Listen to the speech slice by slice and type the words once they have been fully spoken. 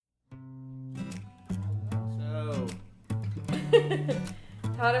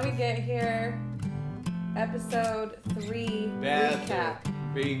How did we get here? Episode 3 recap.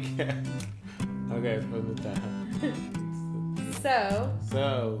 Recap. Okay, from the top. So,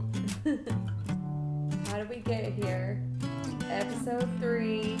 how did we get here? Episode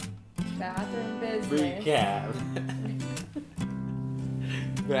 3, bathroom business. Recap.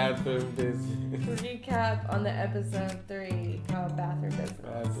 Bathroom business. Recap on the episode 3 called bathroom business.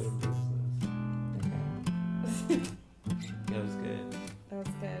 Bathroom business. Okay. That was good. That was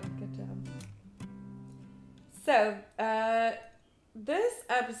good. Good job. So, this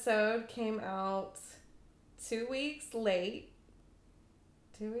episode came out 2 weeks late.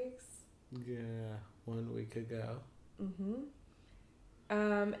 2 weeks? Yeah, 1 week ago. Mm-hmm.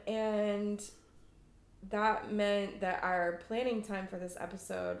 And that meant that our planning time for this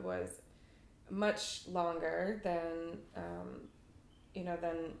episode was much longer than,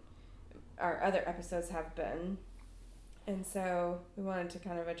 than our other episodes have been. And so we wanted to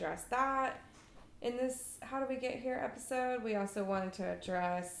kind of address that in this How Did We Get Here episode. We also wanted to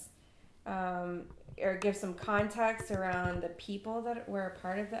address or give some context around the people that were a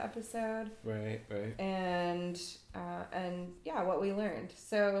part of the episode. Right. And what we learned.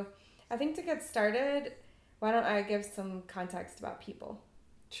 So I think to get started, why don't I give some context about people?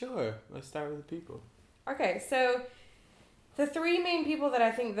 Sure. Let's start with the people. Okay, so the three main people that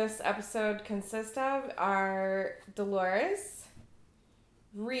I think this episode consists of are Dolores,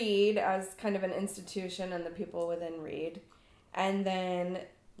 Reed as kind of an institution and the people within Reed, and then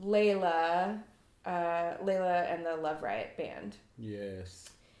Layla and the Love Riot band. Yes.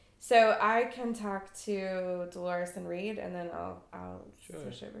 So I can talk to Dolores and Reed, and then I'll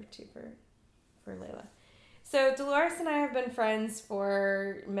switch over to for Layla. So Dolores and I have been friends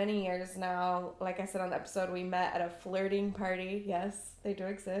for many years now. Like I said on the episode, we met at a flirting party. Yes, they do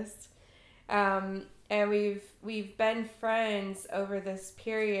exist. And we've been friends over this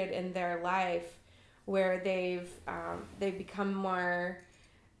period in their life where they've become more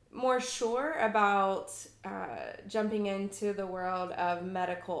sure about jumping into the world of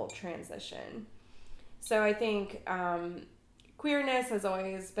medical transition. So I think queerness has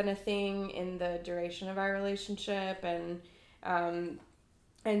always been a thing in the duration of our relationship, and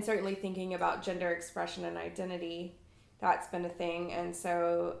certainly thinking about gender expression and identity, that's been a thing. And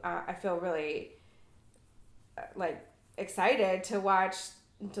so I feel really excited to watch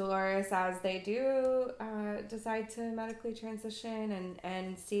Dolores as they do decide to medically transition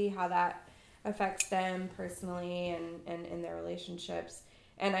and see how that affects them personally and in their relationships.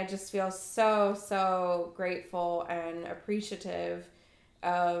 And I just feel so grateful and appreciative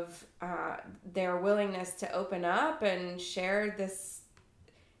of their willingness to open up and share this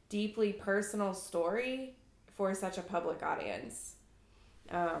deeply personal story for such a public audience.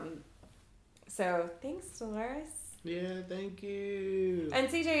 So thanks, Dolores. Yeah, thank you. And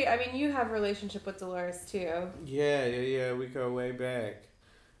CJ, I mean, you have a relationship with Dolores too. Yeah. We go way back.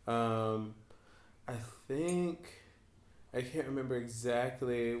 I think I can't remember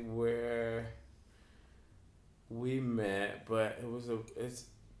exactly where we met, but it's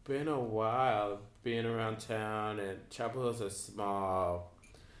been a while being around town, and Chapel Hill's a small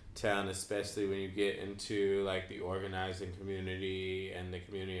town, especially when you get into like the organizing community and the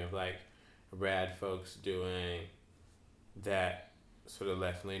community of like rad folks doing that sort of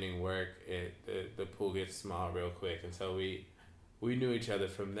left-leaning work. The pool gets small real quick, and so we knew each other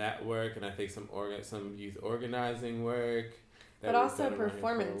from that work, and I think some youth organizing work, but also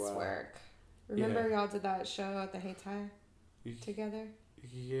performance work. Remember y'all did that show at the Hey Tai together?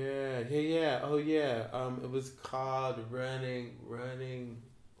 Yeah. Oh yeah. It was called Running.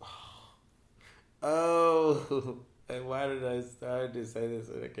 Oh, and why did I start to say this?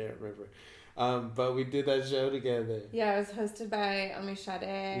 I can't remember. But we did that show together. Yeah, it was hosted by Ami Sade.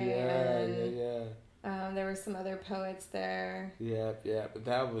 Yeah. There were some other poets there. Yeah. But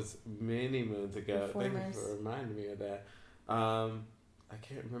that was many moons ago. Performers. Thank you for reminding me of that. I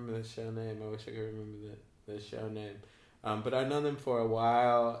can't remember the show name. I wish I could remember the show name. But I've known them for a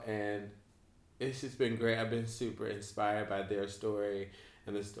while, and it's just been great. I've been super inspired by their story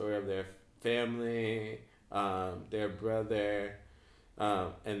and the story of their family, their brother.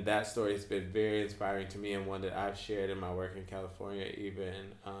 And that story has been very inspiring to me, and one that I've shared in my work in California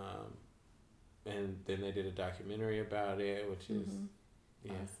even. And then they did a documentary about it, which is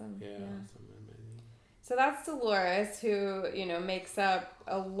awesome. Yeah, awesome. Amazing. So that's Dolores, who, makes up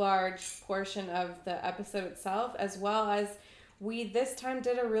a large portion of the episode itself, as well as we this time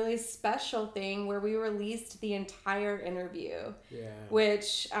did a really special thing where we released the entire interview. Yeah.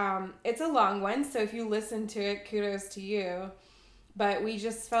 Which, it's a long one, so if you listen to it, kudos to you. But we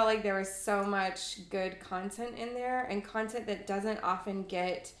just felt like there was so much good content in there, and content that doesn't often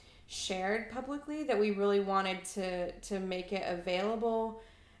get shared publicly, that we really wanted to make it available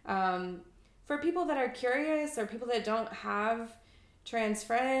for people that are curious, or people that don't have trans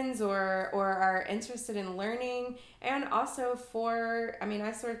friends, or are interested in learning, and also for, I mean,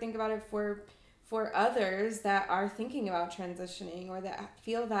 I sort of think about it for others that are thinking about transitioning, or that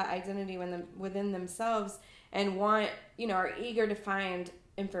feel that identity within themselves, and want, are eager to find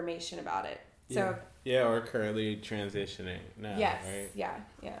information about it. So yeah, or currently transitioning now. Yes, right?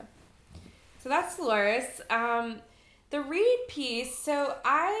 Yeah. So that's Dolores. The Reed piece. So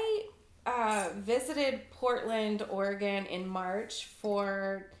I visited Portland, Oregon in March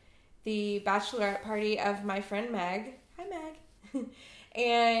for the bachelorette party of my friend Meg. Hi, Meg.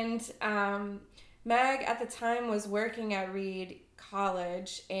 And Meg at the time was working at Reed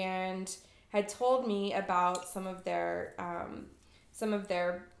College and had told me about some of their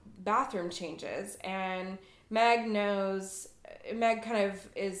bathroom changes. And Meg kind of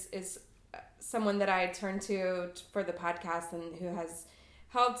is someone that I turn to for the podcast, and who has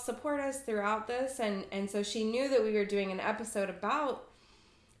helped support us throughout this. And so she knew that we were doing an episode about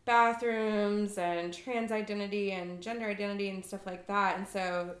bathrooms and trans identity and gender identity and stuff like that. And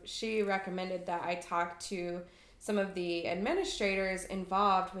so she recommended that I talk to some of the administrators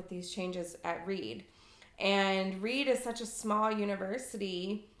involved with these changes at Reed. And Reed is such a small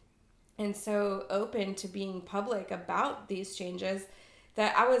university and so open to being public about these changes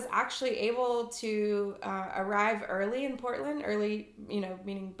that I was actually able to arrive early in Portland,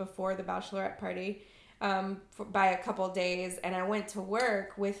 meaning before the bachelorette party, by a couple days. And I went to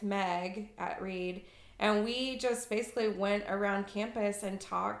work with Meg at Reed, and we just basically went around campus and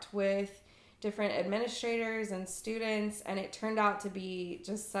talked with different administrators and students, and it turned out to be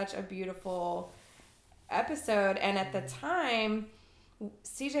just such a beautiful episode. And at the time,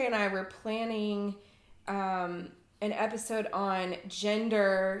 CJ and I were planning an episode on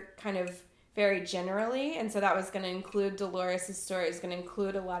gender kind of very generally, and so that was going to include Dolores' story. It was going to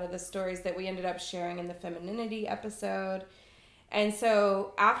include a lot of the stories that we ended up sharing in the femininity episode. And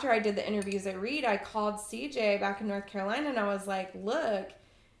so after I did the interviews at Reed, I called CJ back in North Carolina, and I was like, look,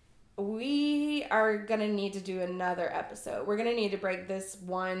 we are going to need to do another episode. We're going to need to break this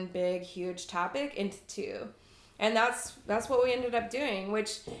one big, huge topic into two. And that's what we ended up doing,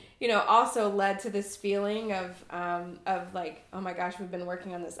 which, also led to this feeling of like, oh my gosh, we've been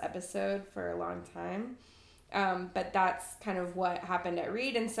working on this episode for a long time. But that's kind of what happened at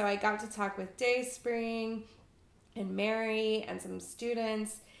Reed. And so I got to talk with Dayspring and Mary and some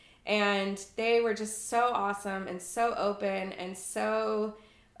students, and they were just so awesome and so open and so,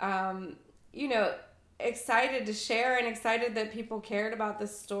 excited to share, and excited that people cared about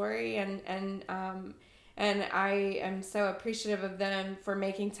this story. And I am so appreciative of them for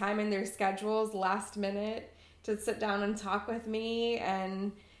making time in their schedules last minute to sit down and talk with me.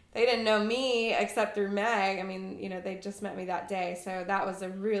 And they didn't know me except through Meg. I mean, they just met me that day. So that was a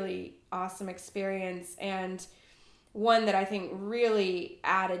really awesome experience, and one that I think really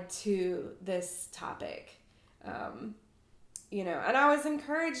added to this topic. And I was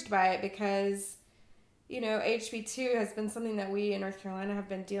encouraged by it because, HB2 has been something that we in North Carolina have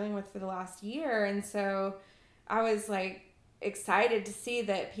been dealing with for the last year. And so I was like excited to see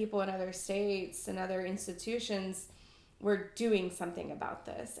that people in other states and other institutions were doing something about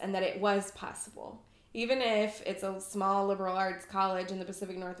this, and that it was possible. Even if it's a small liberal arts college in the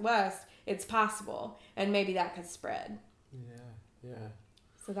Pacific Northwest, it's possible, and maybe that could spread. Yeah.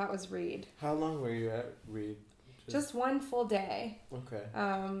 So that was Reed. How long were you at Reed? Just one full day. Okay.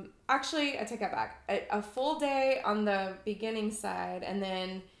 Actually, I take that back. A full day on the beginning side, and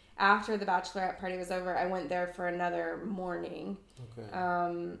then after the bachelorette party was over, I went there for another morning. Okay.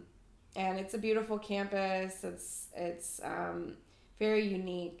 And it's a beautiful campus. It's very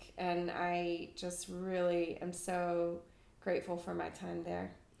unique, and I just really am so grateful for my time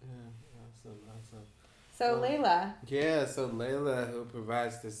there. Yeah, awesome. So Layla. Yeah, so Layla, who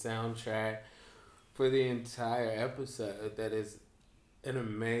provides the soundtrack for the entire episode, that is an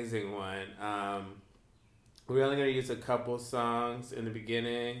amazing one. We're only going to use a couple songs in the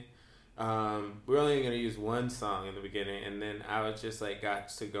beginning. We're only going to use one song in the beginning, and then I was just like got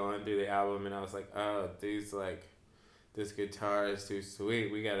to going through the album, and I was like, oh, this guitar is too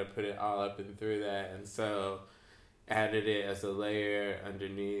sweet. We got to put it all up and through that, and so added it as a layer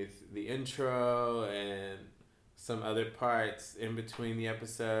underneath the intro and some other parts in between the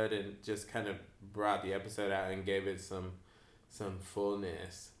episode, and just kind of brought the episode out and gave it some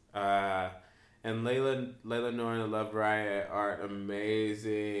fullness. And Layla Noir and the Love Riot are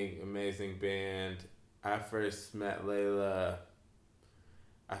amazing band. I first met Layla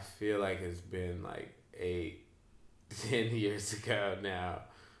feel like it's been like 8, 10 years ago now.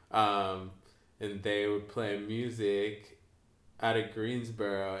 And they were playing music out of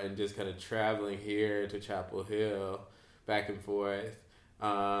Greensboro and just kind of traveling here to Chapel Hill back and forth.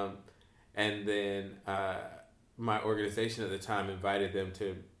 And then my organization at the time invited them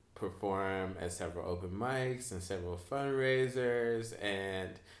to perform at several open mics and several fundraisers. And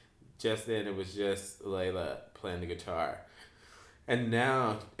just then it was just Layla playing the guitar. And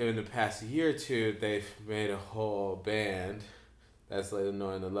now, in the past year or two, they've made a whole band. That's Layla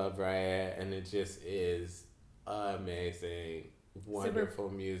Noir and the Love Riot. And it just is amazing, wonderful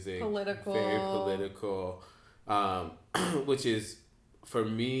super music. Political. Very political. Which is, for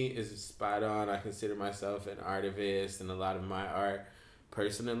me, is spot on. I consider myself an artivist, and a lot of my art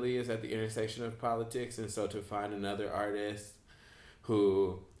personally is at the intersection of politics. And so to find another artist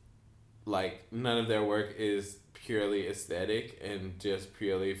who, like, none of their work is purely aesthetic and just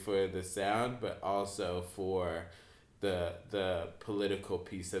purely for the sound, but also for the political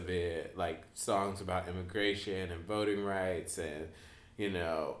piece of it, like songs about immigration and voting rights and, you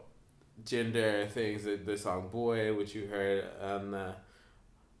know, gender things. The song "Boy," which you heard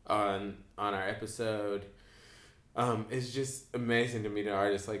on our episode, it's just amazing to meet an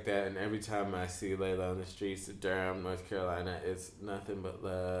artist like that. And every time I see Layla on the streets of Durham, North Carolina, it's nothing but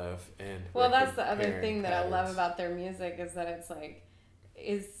love. And well, that's the other thing that I love about their music is that it's like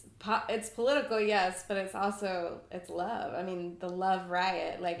it's political, yes, but it's also it's love. I mean, the Love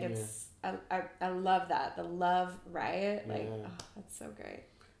Riot, like it's I love that, the Love Riot, like that's so great.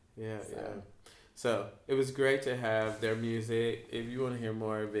 Yeah. So it was great to have their music. If you want to hear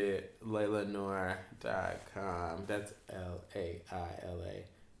more of it, LaylaNoir.com. That's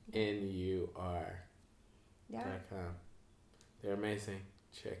LailaNur.com. They're amazing.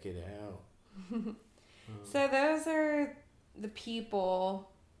 Check it out. So those are the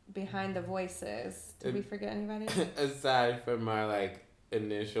people behind the voices. Did we forget anybody? Aside from my like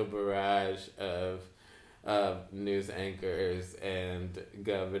initial barrage of news anchors and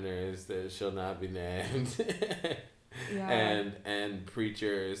governors that shall not be named, and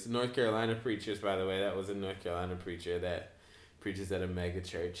preachers, North Carolina preachers, by the way. That was a North Carolina preacher that preaches at a mega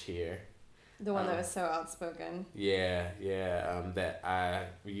church here. The one that was so outspoken. That I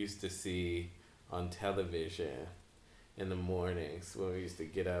used to see on television in the mornings when we used to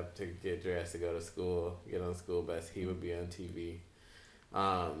get up to get dressed to go to school, get on the school bus. He would be on TV.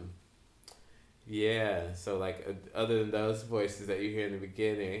 So like other than those voices that you hear in the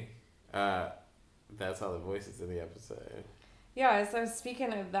beginning, that's all the voices in the episode. Yeah, so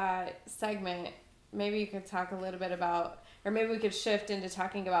speaking of that segment, maybe you could talk a little bit about, or maybe we could shift into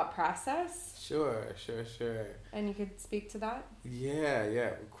talking about process. Sure. And you could speak to that? Yeah,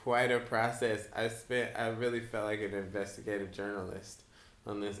 quite a process. I really felt like an investigative journalist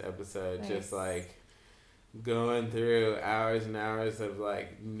on this episode. Nice. Just like going through hours and hours of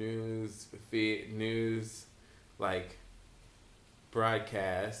like news like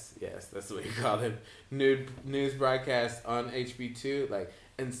broadcasts. Yes, that's what you call them. News broadcasts on HB2, like,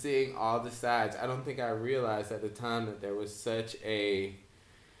 and seeing all the sides. I don't think I realized at the time that there was such a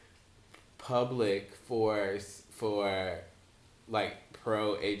public force for like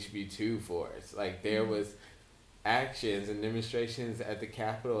pro HB2 force. Like there was actions and demonstrations at the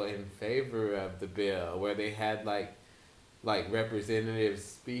Capitol in favor of the bill where they had like representatives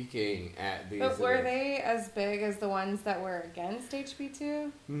speaking at these But were they as big as the ones that were against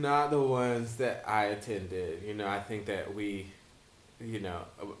HB2? Not the ones that I attended. You know, I think that we, you know,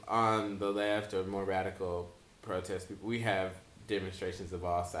 on the left or more radical protest people, we have demonstrations of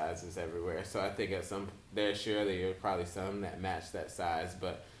all sizes everywhere. So I think surely are probably some that match that size,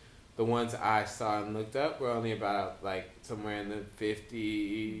 but the ones I saw and looked up were only about like somewhere in the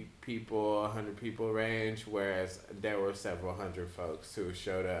 50 people, 100 people range, whereas there were several hundred folks who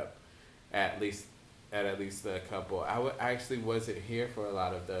showed up at least a couple. I actually wasn't here for a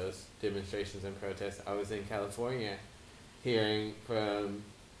lot of those demonstrations and protests. I was in California hearing from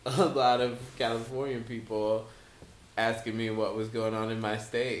a lot of Californian people asking me what was going on in my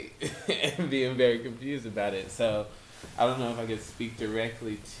state and being very confused about it. So I don't know if I could speak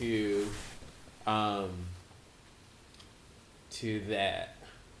directly to that.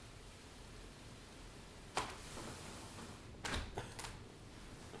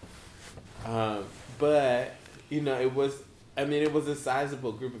 But you know, it was a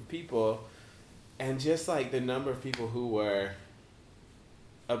sizable group of people, and just like the number of people who were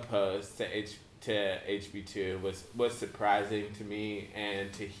opposed to HB2 was surprising to me,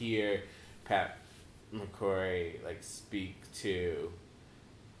 and to hear Pat McCrory like speak to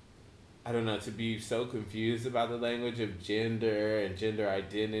I don't know, to be so confused about the language of gender and gender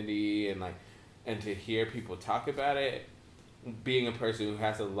identity and to hear people talk about it, being a person who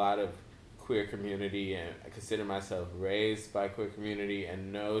has a lot of queer community and I consider myself raised by queer community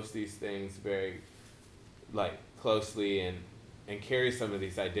and knows these things very closely and carries some of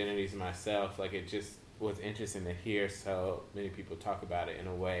these identities myself, it just was interesting to hear so many people talk about it in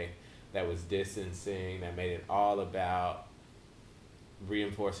a way that was distancing, that made it all about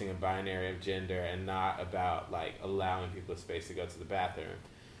reinforcing a binary of gender and not about allowing people space to go to the bathroom.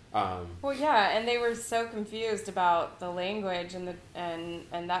 Well, yeah, and they were so confused about the language and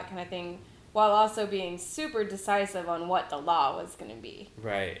that kind of thing, while also being super decisive on what the law was going to be.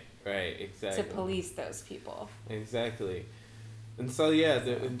 Right, exactly. To police those people. Exactly. And so, yeah,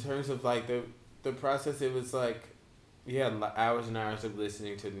 in terms of, the process, it was, hours and hours of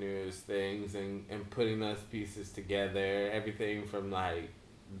listening to news things and putting those pieces together, everything from,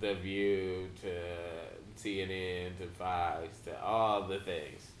 The View to CNN to Fox to all the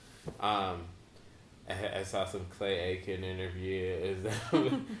things. I saw some Clay Aiken interviews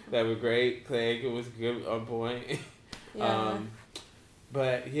that were great. Clay Aiken was good, on point. Yeah.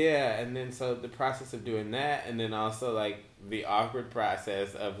 But yeah, and then so the process of doing that, and then also the awkward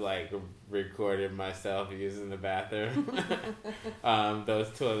process of recording myself using the bathroom. Those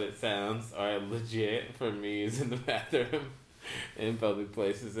toilet sounds are legit for me using the bathroom in public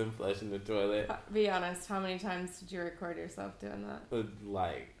places and flushing the toilet. Be honest, how many times did you record yourself doing that?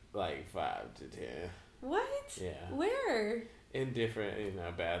 Like 5 to 10. What? Yeah. Where? In different,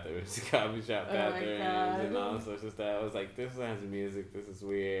 bathrooms, coffee shop bathrooms, and all sorts of stuff. I was like, this sounds music. This is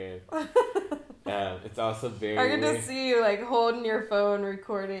weird. It's also very I can weird. just see you holding your phone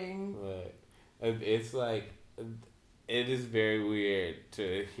recording. But it's it is very weird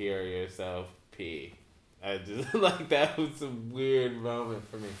to hear yourself pee. I just that was a weird moment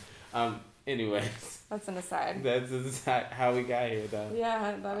for me. Anyways. That's an aside. That's how we got here, though.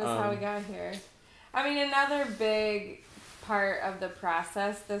 Yeah, that is how we got here. I mean, another big part of the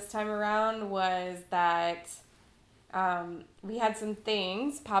process this time around was that we had some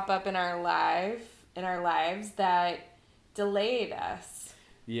things pop up in our lives that delayed us.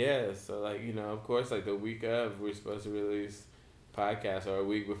 Yeah, so of course, the week of we're supposed to release podcast, or a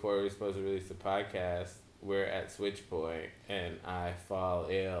week before we're supposed to release the podcast, we're at Switchpoint and I fall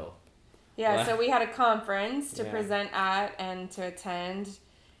ill. Yeah, so we had a conference to present at and to attend,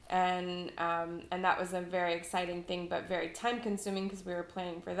 and that was a very exciting thing, but very time consuming because we were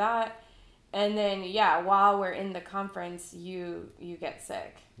planning for that. And then while we're in the conference, you get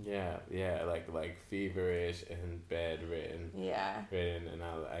sick. Yeah, like feverish and bedridden. Yeah. Ridden, and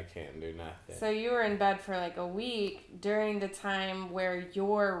I can't do nothing. So you were in bed for a week during the time where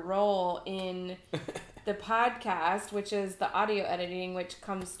your role in the podcast, which is the audio editing, which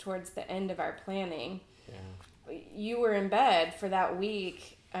comes towards the end of our planning. Yeah. You were in bed for that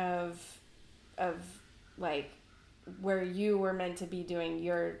week of where you were meant to be doing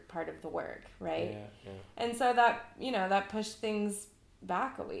your part of the work, right? Yeah. And so that, that pushed things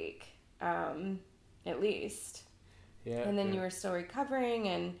back a week, at least. Yeah. And then you were still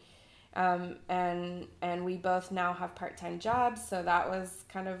recovering, and we both now have part-time jobs, so that was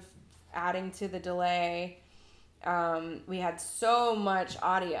kind of adding to the delay. We had so much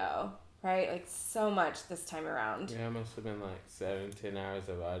audio, right? So much this time around. Yeah, it must have been 7-10 hours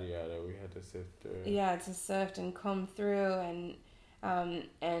of audio that we had to sift through. Yeah, to sift and comb through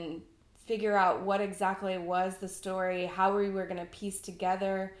and figure out what exactly was the story, how we were going to piece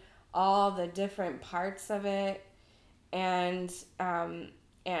together all the different parts of it, and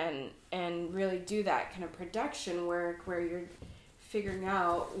really do that kind of production work where you're figuring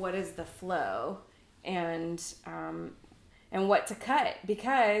out what is the flow and what to cut,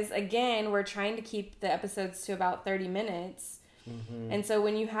 because again, we're trying to keep the episodes to about 30 minutes. Mm-hmm. And so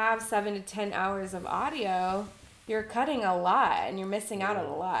when you have 7 to 10 hours of audio, you're cutting a lot and you're missing out on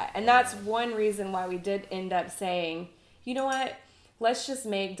a lot. And that's one reason why we did end up saying, you know what, let's just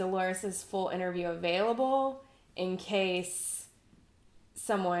make Dolores's full interview available in case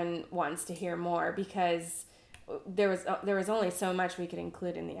someone wants to hear more, because there was only so much we could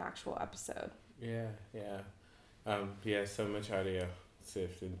include in the actual episode. Yeah. So much audio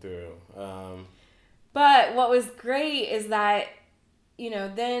sifting through. But what was great is that,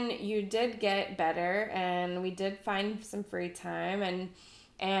 then you did get better and we did find some free time,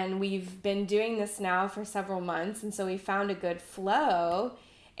 and we've been doing this now for several months, and so we found a good flow.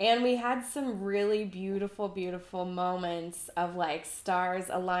 And we had some really beautiful, beautiful moments of stars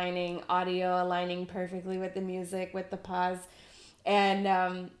aligning, audio aligning perfectly with the music, with the pause. And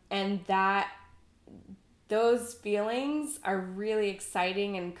that those feelings are really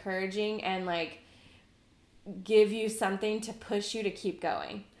exciting and encouraging and like give you something to push you to keep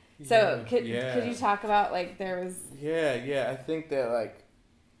going. So could you talk about like there was... Yeah, I think that like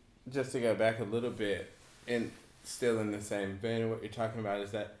just to go back a little bit and still in the same vein of what you're talking about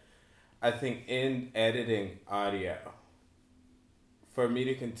is that I think in editing audio, for me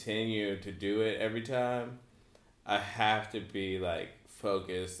to continue to do it every time, I have to be like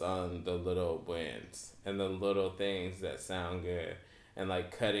focused on the little wins and the little things that sound good and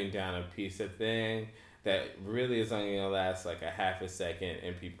like cutting down a piece of thing that really is only gonna last like a half a second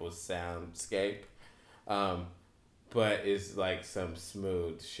in people's soundscape, but is like some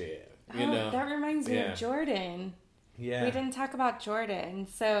smooth shit. You know? That reminds me of Jordan. Yeah. We didn't talk about Jordan.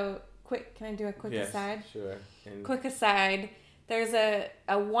 So can I do a quick aside? Sure. Quick aside. There's a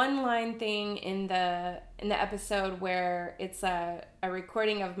one-line thing in the episode where it's a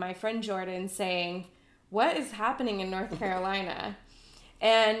recording of my friend Jordan saying, "What is happening in North Carolina?"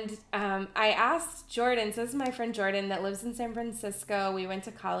 And I asked Jordan, so this is my friend Jordan that lives in San Francisco. We went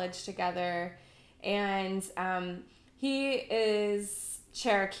to college together. And he is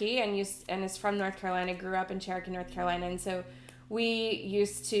Cherokee and is from North Carolina, grew up in Cherokee, North Carolina. And so we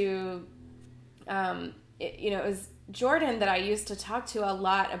used to, it was Jordan that I used to talk to a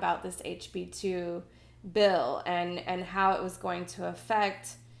lot about this HB2 bill and how it was going to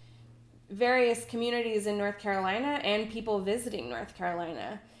affect various communities in North Carolina and people visiting North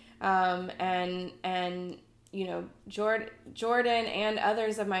Carolina. Jordan and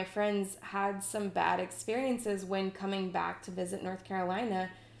others of my friends had some bad experiences when coming back to visit North Carolina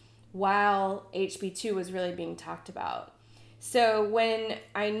while HB2 was really being talked about. So when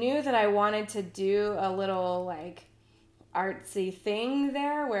I knew that I wanted to do a little like artsy thing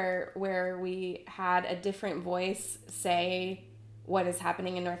there where we had a different voice say what is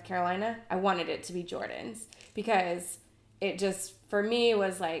happening in North Carolina, I wanted it to be Jordan's because it just, for me,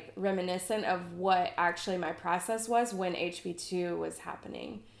 was like reminiscent of what actually my process was when HB2 was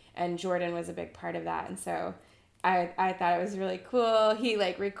happening. And Jordan was a big part of that. And so I thought it was really cool. He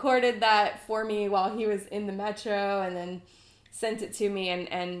like recorded that for me while he was in the metro and then sent it to me.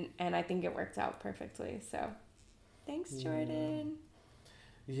 And I think it worked out perfectly. So thanks, Jordan.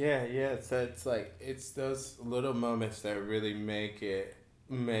 Yeah. So it's like, it's those little moments that really make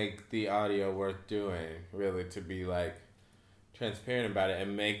the audio worth doing, really, to be like transparent about it,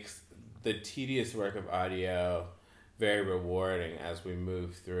 and makes the tedious work of audio very rewarding as we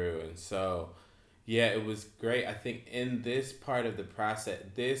move through. And so, yeah, it was great. I think in this part of the process,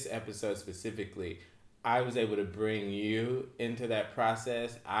 this episode specifically, I was able to bring you into that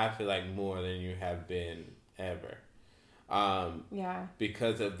process, I feel like more than you have been ever.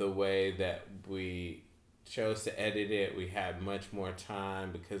 Because of the way that we chose to edit it, we had much more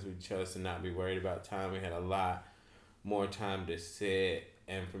time because we chose to not be worried about time. We had a lot more time to sit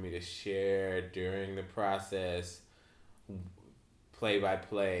and for me to share during the process, play by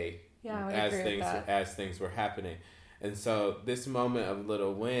play, as things were happening. And so this moment of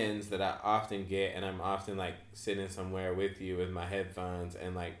little wins that I often get, and I'm often like sitting somewhere with you with my headphones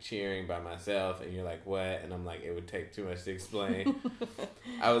and like cheering by myself, and you're like, what? And I'm like, it would take too much to explain.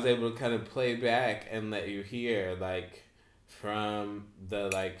 I was able to kind of play back and let you hear like from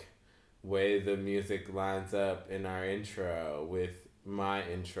the like way the music lines up in our intro with my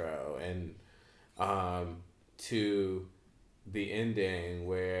intro, and to the ending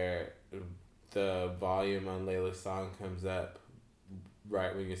where the volume on Layla's song comes up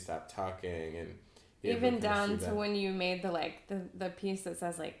right when you stop talking, and even down to when you made the piece that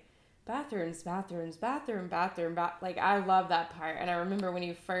says like bathrooms, like I love that part. And I remember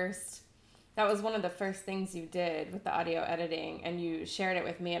when that was one of the first things you did with the audio editing, and you shared it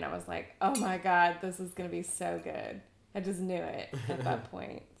with me, and I was like, oh my God, this is going to be so good. I just knew it at that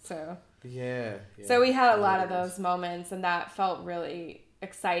point. So yeah. So we had a lot of those moments, and that felt really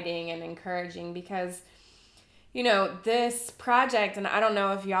exciting and encouraging because, this project, and I don't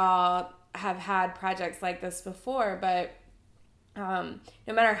know if y'all have had projects like this before, but no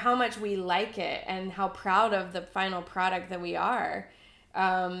matter how much we like it and how proud of the final product that we are,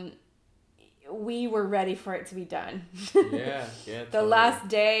 we were ready for it to be done. Yeah. The last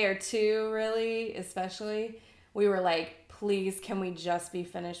day or two, really, especially, we were like, please, can we just be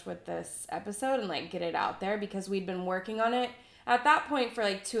finished with this episode and like get it out there? Because we'd been working on it at that point for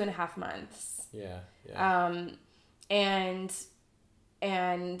like 2.5 months. Yeah. And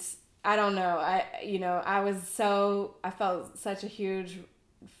I don't know. I felt such a huge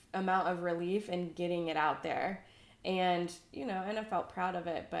amount of relief in getting it out there. And, and I felt proud of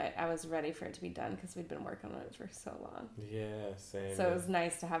it, but I was ready for it to be done because we'd been working on it for so long. Yeah, same. So it was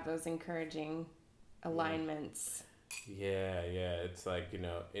nice to have those encouraging alignments. Yeah. It's like,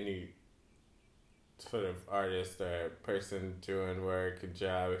 any sort of artist or person doing work, a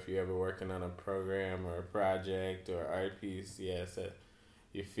job, if you're ever working on a program or a project or art piece, so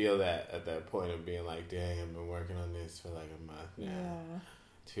you feel that at that point of being like, dang, I've been working on this for like a month now.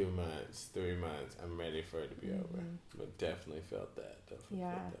 2 months, 3 months, I'm ready for it to be over. But definitely felt that.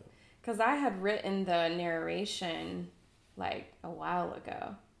 Because I had written the narration like a while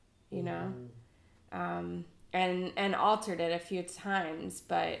ago, you know, and altered it a few times,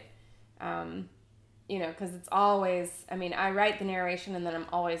 but because it's always, I write the narration and then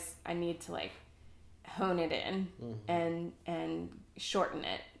I need to like hone it in and shorten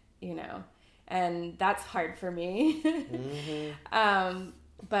it, and that's hard for me.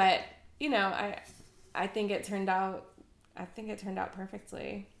 But, I think it turned out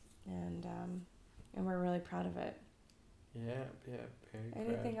perfectly, and we're really proud of it. Yeah, very proud.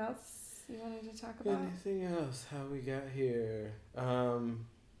 Anything else you wanted to talk about? Anything else? How we got here?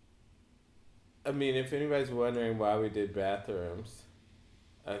 If anybody's wondering why we did bathrooms,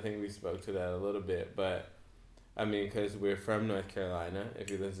 I think we spoke to that a little bit, but because we're from North Carolina. If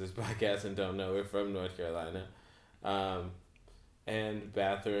you listen to this podcast and don't know, we're from North Carolina. And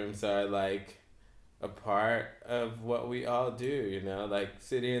bathrooms are like a part of what we all do, like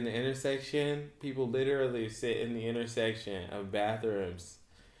sitting in the intersection. People literally sit in the intersection of bathrooms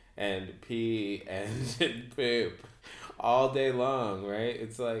and pee and poop all day long, right?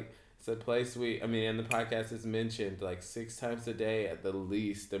 It's like, it's a place and the podcast is mentioned like 6 times a day at the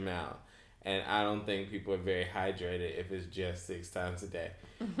least amount. And I don't think people are very hydrated if it's just 6 times a day.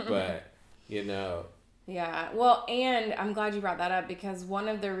 But, Yeah, well, and I'm glad you brought that up, because one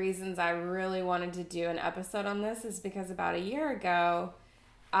of the reasons I really wanted to do an episode on this is because about a year ago,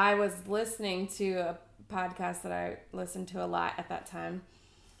 I was listening to a podcast that I listened to a lot at that time,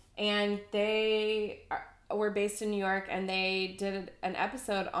 and they were based in New York, and they did an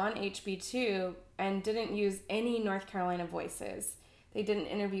episode on HB2 and didn't use any North Carolina voices. They didn't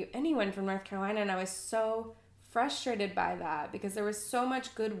interview anyone from North Carolina, and I was so frustrated by that because there was so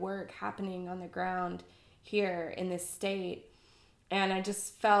much good work happening on the ground here in this state, and I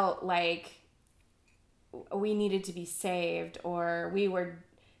just felt like we needed to be saved, or we were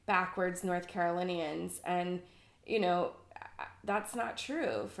backwards North Carolinians, and that's not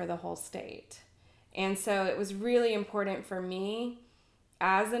true for the whole state. And so it was really important for me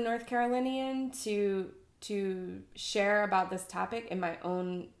as a North Carolinian to share about this topic in my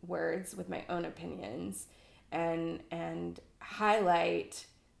own words with my own opinions, and highlight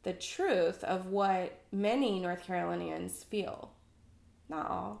the truth of what many North Carolinians feel. Not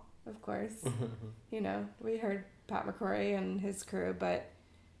all, of course. We heard Pat McCrory and his crew, but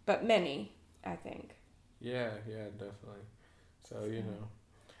many, I think. Yeah, definitely. So,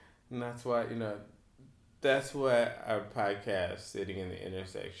 and that's why, that's what our podcast, Sitting in the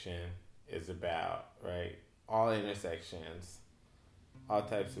Intersection, is about, right? All intersections, all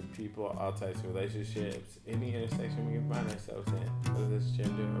types of people, all types of relationships, any intersection we can find ourselves in, whether it's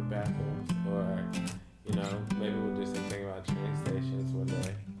gender or bathrooms, or, maybe we'll do something about train stations one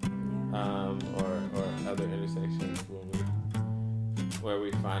day, or other intersections where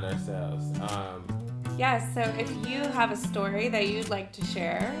we find ourselves. So if you have a story that you'd like to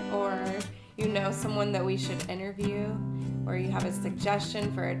share, or someone that we should interview, or you have a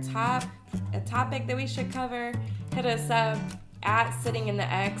suggestion for a topic that we should cover, hit us up at Sitting in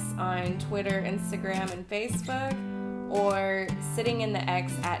the X on Twitter, Instagram, and Facebook, or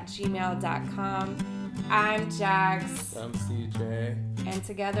sittinginthex@gmail.com. I'm Jax. I'm CJ. And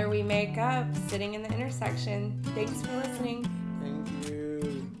together we make up Sitting in the Intersection. Thanks for listening.